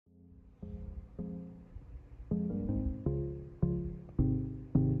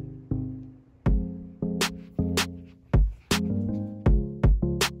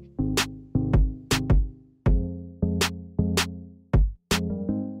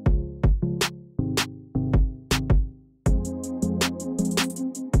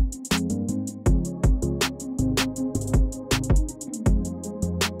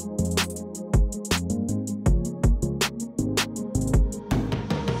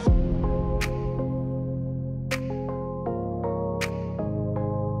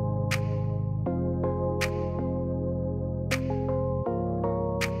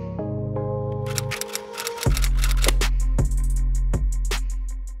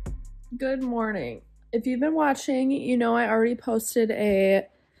Good morning. If you've been watching, you know I already posted a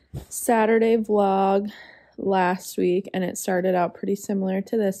Saturday vlog last week and it started out pretty similar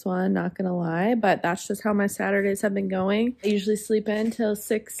to this one, not gonna lie, but that's just how my Saturdays have been going. I usually sleep in till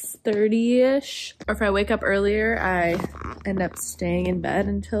 6:30-ish, or if I wake up earlier, I end up staying in bed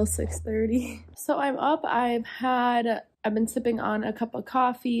until 6:30. So I'm up, I've been sipping on a cup of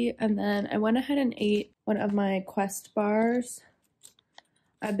coffee, and then I went ahead and ate one of my Quest bars.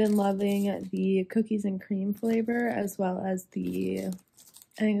 I've been loving the cookies and cream flavor, as well as I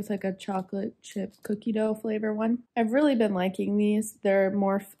think it's like a chocolate chip cookie dough flavor one. I've really been liking these. I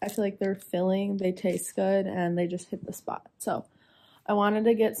feel like they're filling, they taste good, and they just hit the spot. So I wanted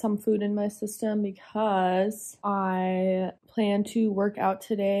to get some food in my system because I plan to work out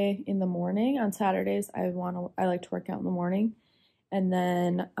today in the morning. On Saturdays, I like to work out in the morning. And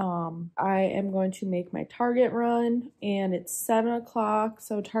then I am going to make my Target run, and it's 7 o'clock,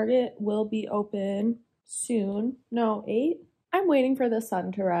 so Target will be open soon. No, 8? I'm waiting for the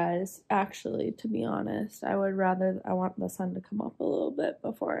sun to rise, actually, to be honest. I want the sun to come up a little bit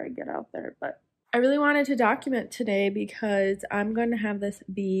before I get out there, but I really wanted to document today because I'm going to have this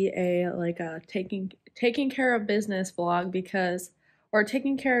be a taking care of business vlog, or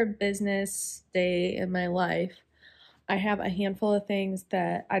taking care of business day in my life. I have a handful of things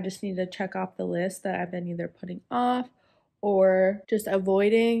that I just need to check off the list that I've been either putting off or just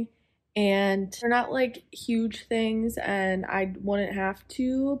avoiding. And they're not like huge things, and I would not have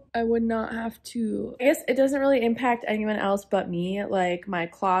to. I guess it doesn't really impact anyone else but me. Like my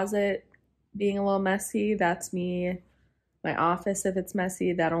closet being a little messy, that's me. My office, if it's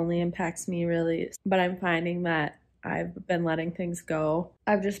messy, that only impacts me really. But I'm finding that I've been letting things go.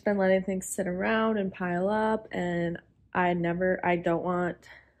 I've just been letting things sit around and pile up, and I don't want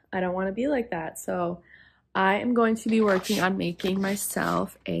to be like that. So I am going to be working on making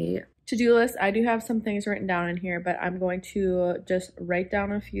myself a to-do list. I do have some things written down in here, but I'm going to just write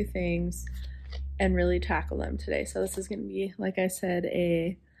down a few things and really tackle them today. So this is going to be, like I said,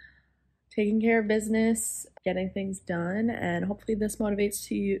 a taking care of business, getting things done, and hopefully this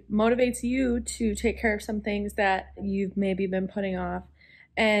motivates you to take care of some things that you've maybe been putting off.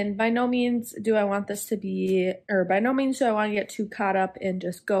 And by no means do I want to get too caught up in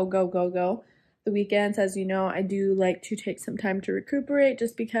just go, go, go, go. The weekends, as you know, I do like to take some time to recuperate,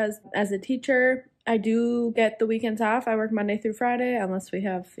 just because as a teacher, I do get the weekends off. I work Monday through Friday, I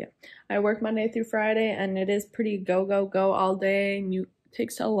work Monday through Friday, and it is pretty go, go, go all day, and it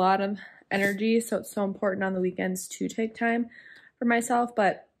takes a lot of energy, so it's so important on the weekends to take time for myself.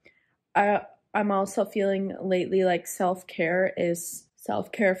 But I'm also feeling lately like self-care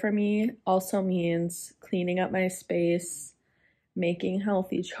for me also means cleaning up my space, making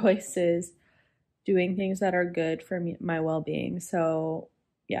healthy choices, doing things that are good for me, my well-being. So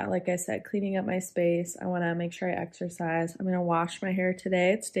yeah, like I said, cleaning up my space. I want to make sure I exercise. I'm going to wash my hair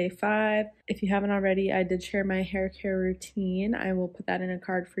today. It's day 5. If you haven't already, I did share my hair care routine. I will put that in a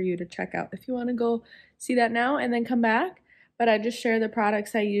card for you to check out if you want to go see that now and then come back. But I just share the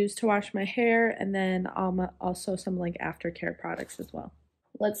products I use to wash my hair, and then also some like aftercare products as well.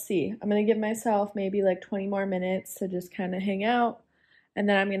 Let's see. I'm going to give myself maybe like 20 more minutes to just kind of hang out. And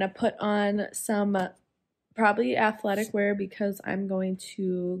then I'm going to put on some probably athletic wear because I'm going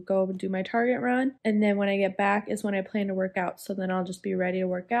to go do my Target run. And then when I get back is when I plan to work out. So then I'll just be ready to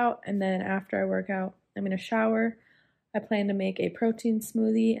work out. And then after I work out, I'm going to shower. I plan to make a protein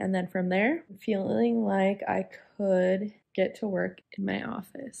smoothie. And then from there, I'm feeling like I could get to work in my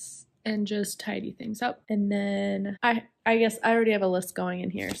office and just tidy things up. And then I guess I already have a list going in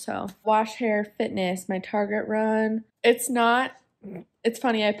here. So wash, hair, fitness, my Target run. It's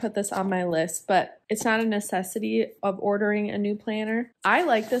funny I put this on my list, but it's not a necessity of ordering a new planner. I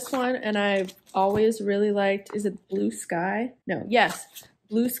like this one, and I've always really liked, is it Blue Sky? No, yes,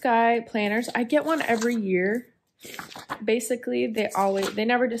 Blue Sky planners. I get one every year. Basically, they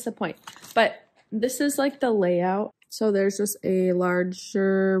never disappoint. But this is like the layout. So there's just a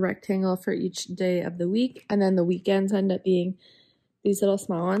larger rectangle for each day of the week, and then the weekends end up being these little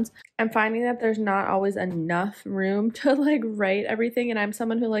small ones. I'm finding that there's not always enough room to like write everything, and I'm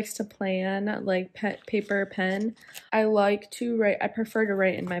someone who likes to plan, like paper, pen. I prefer to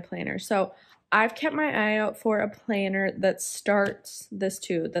write in my planner. So I've kept my eye out for a planner that starts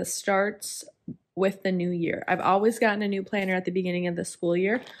with the new year. I've always gotten a new planner at the beginning of the school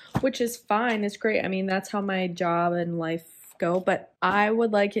year, which is fine. It's great. I mean, that's how my job and life go, but I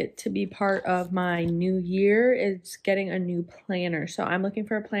would like it to be part of my new year is getting a new planner. So I'm looking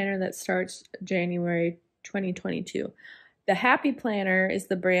for a planner that starts January 2022. The Happy Planner is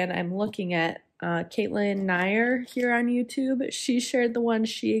the brand I'm looking at. Caitlin Nair here on YouTube. She shared the one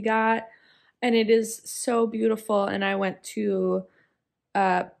she got, and it is so beautiful. And I went to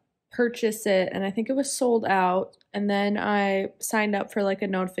purchase it, and I think it was sold out. And then I signed up for like a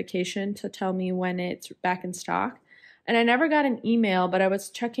notification to tell me when it's back in stock. And I never got an email, but I was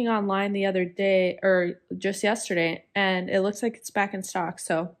checking online the other day, or just yesterday, and it looks like it's back in stock.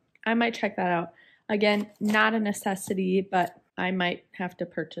 So I might check that out. Again, not a necessity, but I might have to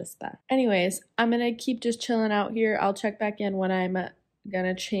purchase that. Anyways, I'm going to keep just chilling out here. I'll check back in when I'm going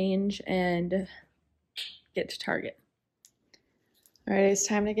to change and get to Target. All right, it's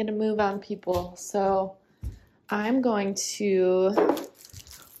time to get a move on, people. So I'm going to,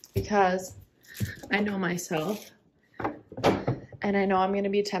 because I know myself, and I know I'm going to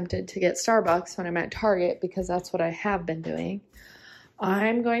be tempted to get Starbucks when I'm at Target because that's what I have been doing.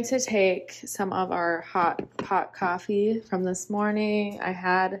 I'm going to take some of our hot pot coffee from this morning. I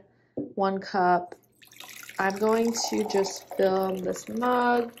had 1 cup. I'm going to just fill this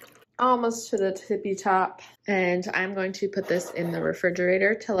mug almost to the tippy top, and I'm going to put this in the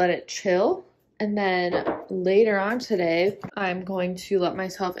refrigerator to let it chill. And then later on today, I'm going to let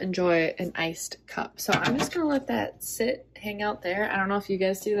myself enjoy an iced cup. So I'm just gonna let that sit, hang out there. I don't know if you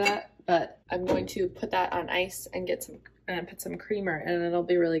guys do that, but I'm going to put that on ice and get some, put some creamer, and it'll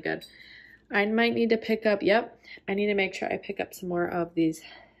be really good. I might need to pick up, I need to make sure I pick up some more of these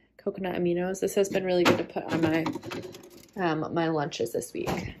coconut aminos. This has been really good to put on my, my lunches this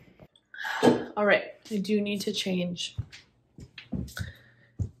week. All right, I do need to change.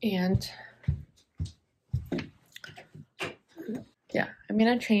 And yeah, I'm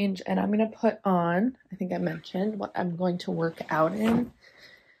gonna change, and I'm gonna put on, I think I mentioned what I'm going to work out in.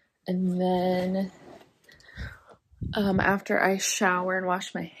 And then after I shower and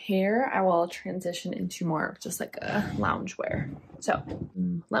wash my hair, I will transition into more of just like a loungewear. So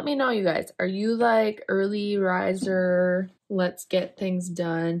let me know, you guys, are you like early riser, let's get things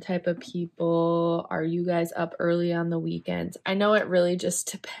done type of people? Are you guys up early on the weekends? I know it really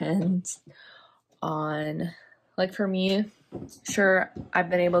just depends on, like for me, sure, I've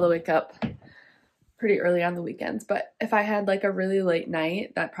been able to wake up pretty early on the weekends, but if I had like a really late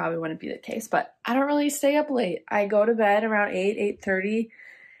night, that probably wouldn't be the case. But I don't really stay up late. I go to bed around 8:30,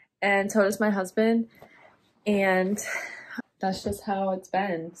 and so does my husband, and that's just how it's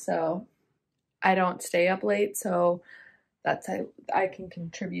been. So I don't stay up late, so that's I can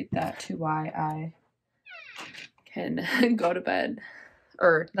contribute that to why I can go to bed,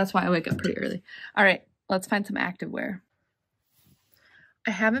 or that's why I wake up pretty early. All right, let's find some activewear. I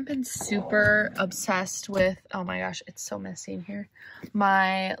haven't been super obsessed with, oh my gosh, it's so messy in here,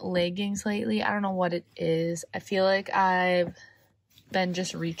 my leggings lately. I don't know what it is. I feel like I've been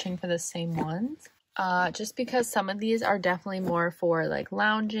just reaching for the same ones. Just because some of these are definitely more for like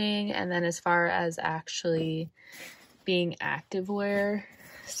lounging, and then as far as actually being activewear,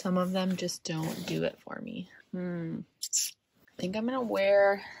 some of them just don't do it for me. I think I'm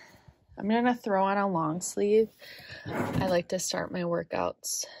gonna throw on a long sleeve. I like to start my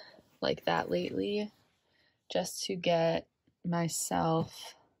workouts like that lately, just to get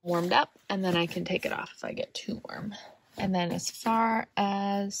myself warmed up, and then I can take it off if I get too warm. And then as far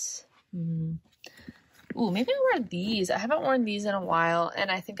as, ooh, maybe I'll wear these. I haven't worn these in a while,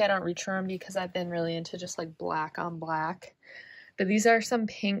 and I think I don't reach for them because I've been really into just like black on black. But these are some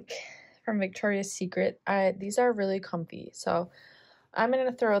pink from Victoria's Secret. These are really comfy, so I'm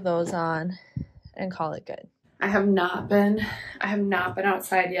gonna throw those on and call it good. I have not been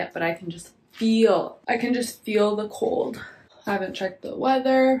outside yet, but I can just feel the cold. I haven't checked the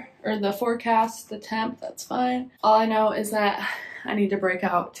weather or the forecast, the temp, that's fine. All I know is that I need to break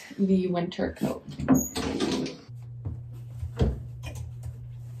out the winter coat.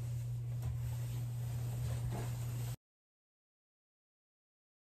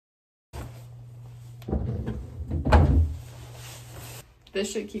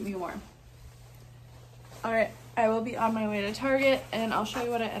 This should keep me warm. All right, I will be on my way to Target, and I'll show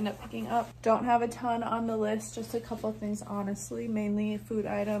you what I end up picking up. Don't have a ton on the list, just a couple things, honestly, mainly food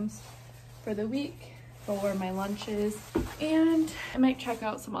items for the week for my lunches, and I might check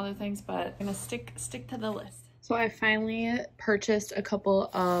out some other things, but I'm gonna stick to the list. So I finally purchased a couple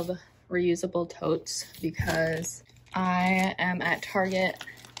of reusable totes because I am at Target.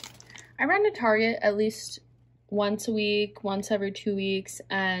 I run to Target at least once a week, once every 2 weeks,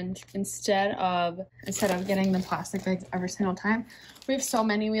 and instead of getting the plastic bags every single time, we have so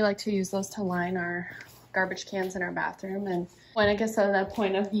many, we like to use those to line our garbage cans in our bathroom. And when it gets to that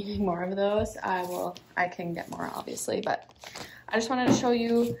point of needing more of those, I can get more, obviously. But I just wanted to show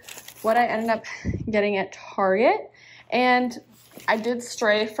you what I ended up getting at Target. And I did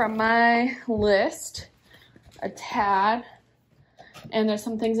stray from my list a tad, and there's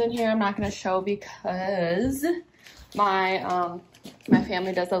some things in here I'm not going to show because my my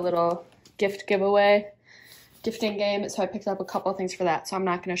family does a little gift giveaway gifting game, so I picked up a couple of things for that, so I'm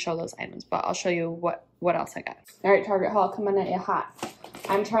not going to show those items, but I'll show you what else I got. All right, Target haul coming at you hot.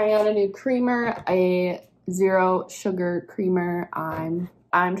 I'm trying out a new creamer, a 0 sugar creamer.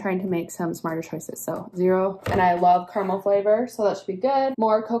 I'm trying to make some smarter choices, so 0, and I love caramel flavor, so that should be good.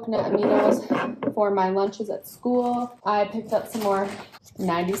 More coconut aminos for my lunches at school. I picked up some more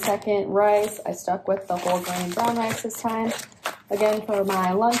 90-second rice. I stuck with the whole grain brown rice this time, again for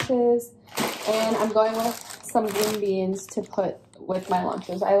my lunches, and I'm going with some green beans to put with my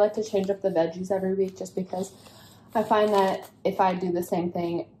lunches. I like to change up the veggies every week just because I find that if I do the same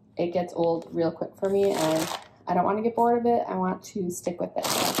thing, it gets old real quick for me, and I don't want to get bored of it. I want to stick with it.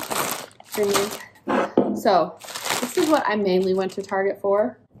 So this is what I mainly went to Target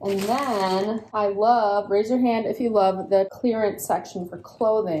for. And then I love, raise your hand if you love the clearance section for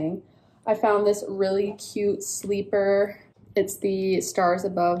clothing. I found this really cute sleeper. It's the Stars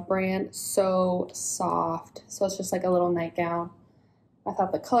Above brand. So soft. So it's just like a little nightgown. I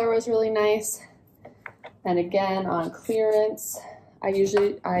thought the color was really nice. And again, on clearance,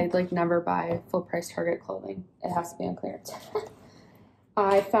 I like never buy full price Target clothing. It has to be on clearance.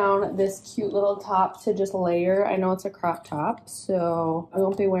 I found this cute little top to just layer. I know it's a crop top, so I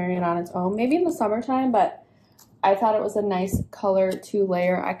won't be wearing it on its own. Maybe in the summertime, but I thought it was a nice color to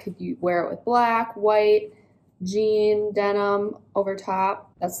layer. I could wear it with black, white, jean, denim over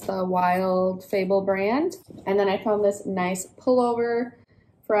top. That's the Wild Fable brand. And then I found this nice pullover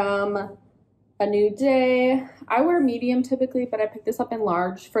from A New Day. I wear medium typically, but I picked this up in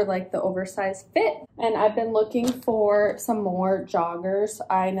large for like the oversized fit. And I've been looking for some more joggers.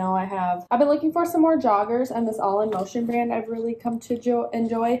 I've been looking for some more joggers, and this All in Motion brand I've really come to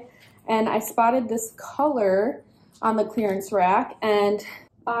enjoy. And I spotted this color on the clearance rack, and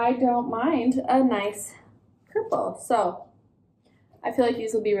I don't mind a nice purple. So I feel like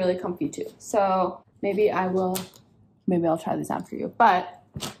these will be really comfy too. So maybe I'll try these on for you. But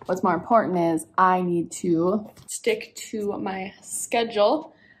what's more important is I need to stick to my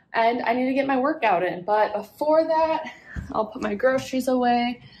schedule and I need to get my workout in. But before that, I'll put my groceries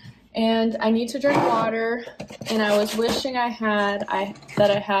away and I need to drink water. And I was wishing I had a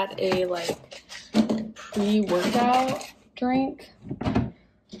like pre-workout drink,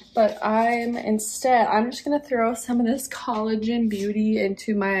 but I'm just gonna throw some of this Collagen Beauty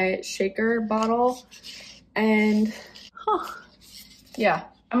into my shaker bottle, and yeah,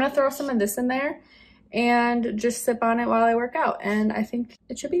 I'm gonna throw some of this in there and just sip on it while I work out, and I think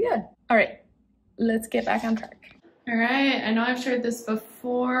it should be good. All right, let's get back on track. All right, I know I've shared this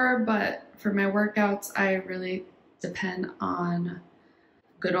before, but for my workouts, I really depend on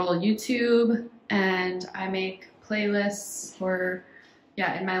good old YouTube, and I make playlists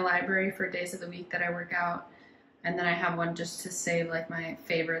in my library for days of the week that I work out, and then I have one just to save like my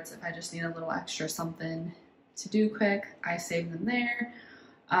favorites if I just need a little extra something to do quick. I save them there.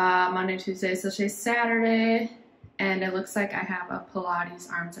 Monday, Tuesday, Saturday, and it looks like I have a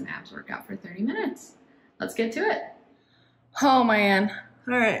Pilates arms and abs workout for 30 minutes. Let's get to it. Oh man.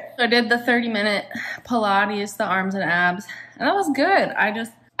 All right. So I did the 30-minute Pilates, the arms and abs, and that was good.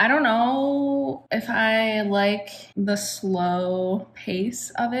 I don't know if I like the slow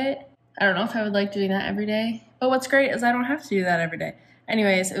pace of it. I don't know if I would like doing that every day, but what's great is I don't have to do that every day.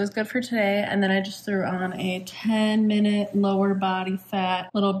 Anyways, it was good for today, and then I just threw on a 10-minute lower body fat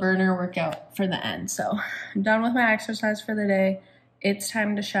little burner workout for the end. So I'm done with my exercise for the day. It's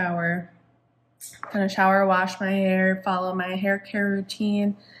time to shower. I'm gonna shower, wash my hair, follow my hair care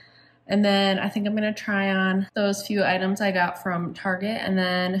routine, and then I think I'm gonna try on those few items I got from Target, and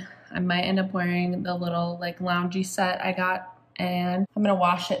then I might end up wearing the little like loungy set I got. And I'm gonna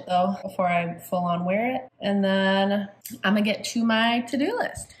wash it though before I full on wear it. And then I'm gonna get to my to-do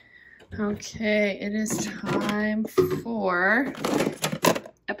list. Okay, it is time for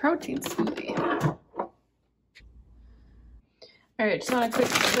a protein smoothie. All right, just wanna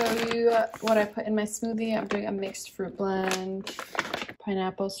quickly show you what I put in my smoothie. I'm doing a mixed fruit blend,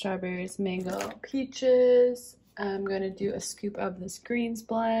 pineapple, strawberries, mango, peaches. I'm gonna do a scoop of this greens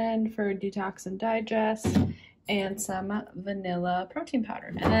blend for detox and digest, and some vanilla protein powder.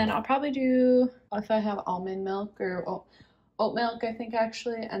 And then I'll probably do, if I have almond milk or oat milk, I think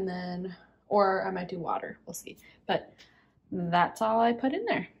actually, and then, or I might do water, we'll see. But that's all I put in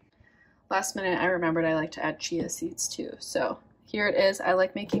there. Last minute, I remembered I like to add chia seeds too. So here it is. I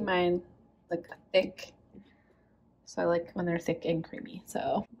like making mine like thick. So I like when they're thick and creamy.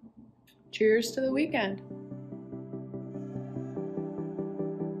 So cheers to the weekend.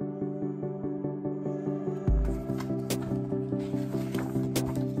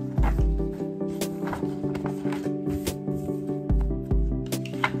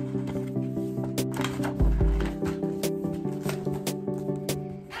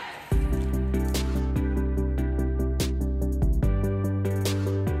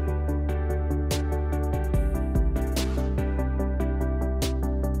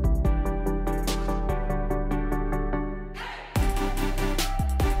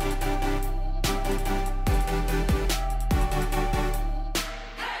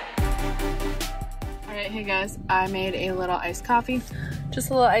 Hey guys, I made a little iced coffee. Just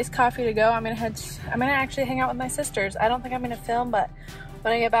a little iced coffee to go. I'm gonna actually hang out with my sisters. I don't think I'm gonna film, but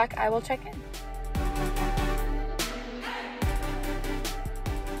when I get back, I will check in.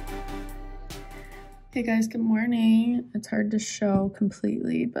 Hey guys, good morning. It's hard to show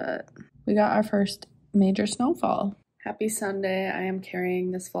completely, but we got our first major snowfall. Happy Sunday. I am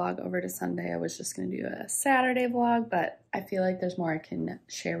carrying this vlog over to Sunday. I was just gonna do a Saturday vlog, but I feel like there's more I can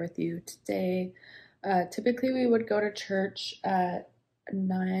share with you today. Typically we would go to church at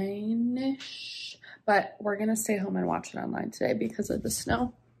 9-ish, but we're gonna stay home and watch it online today because of the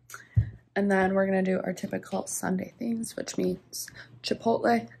snow. And then we're gonna do our typical Sunday things, which means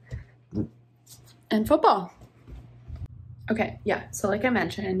Chipotle and football. Okay, yeah, so like I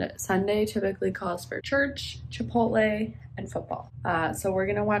mentioned, Sunday typically calls for church, Chipotle, and football. So we're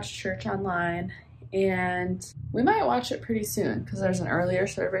gonna watch church online, and we might watch it pretty soon because there's an earlier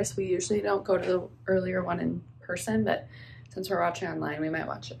service. We usually don't go to the earlier one in person, but since we're watching online, we might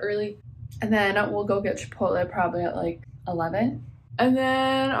watch it early. And then we'll go get Chipotle probably at like 11. And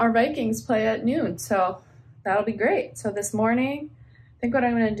then our Vikings play at noon, so that'll be great. So this morning, I think what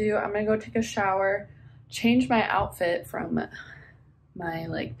I'm gonna do, I'm gonna go take a shower, change my outfit from my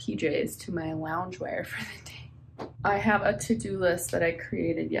like PJs to my loungewear for the day. I have a to-do list that I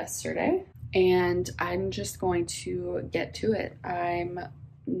created yesterday, and I'm just going to get to it.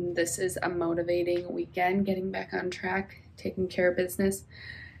 This is a motivating weekend, getting back on track, taking care of business,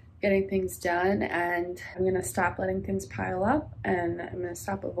 getting things done, and I'm gonna stop letting things pile up, and I'm gonna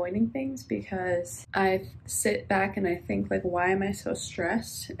stop avoiding things because I sit back and I think like, why am I so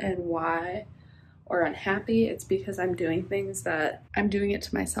stressed and why or unhappy? It's because I'm doing things that I'm doing it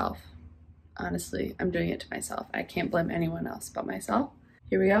to myself. Honestly, I'm doing it to myself. I can't blame anyone else but myself.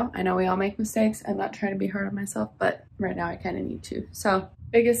 Here we go. I know we all make mistakes. I'm not trying to be hard on myself, but right now I kind of need to. So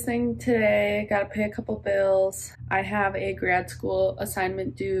biggest thing today, got to pay a couple bills. I have a grad school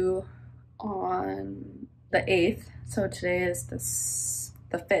assignment due on the 8th. So today is the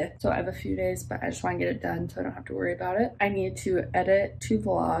 5th. So I have a few days, but I just want to get it done so I don't have to worry about it. I need to edit 2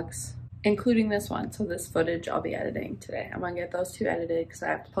 vlogs, including this one. So this footage I'll be editing today. I'm gonna get those 2 edited because I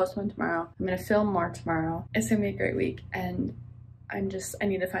have to post one tomorrow. I'm gonna film more tomorrow. It's gonna be a great week, and I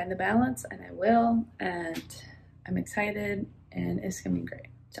need to find the balance, and I will, and I'm excited, and it's gonna be great.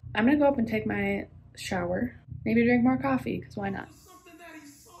 So I'm gonna go up and take my shower, maybe drink more coffee, because why not? Something that he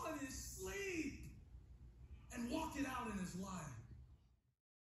saw in his sleep and walked it out in his life.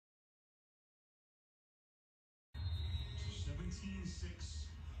 17-6.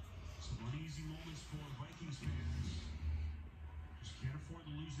 Some uneasy moments for Vikings fans. Just can't afford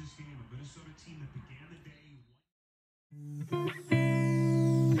to lose this game. A Minnesota team that began the day.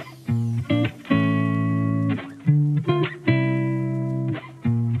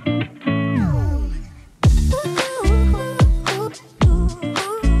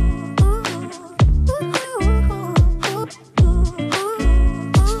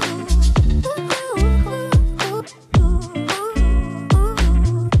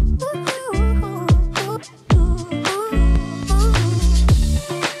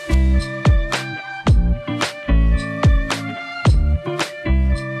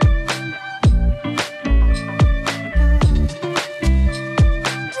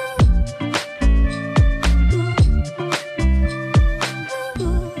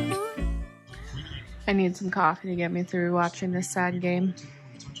 I need some coffee to get me through watching this sad game.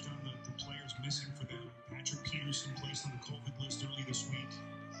 Touched on the players missing for them. Patrick Peterson placed on the COVID list early this week.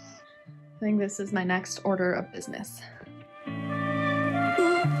 I think this is my next order of business.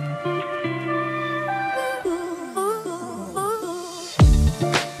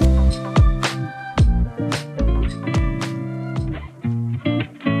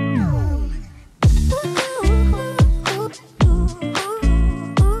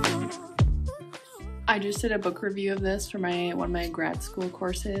 I just did a book review of this for one of my grad school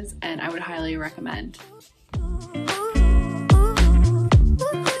courses, and I would highly recommend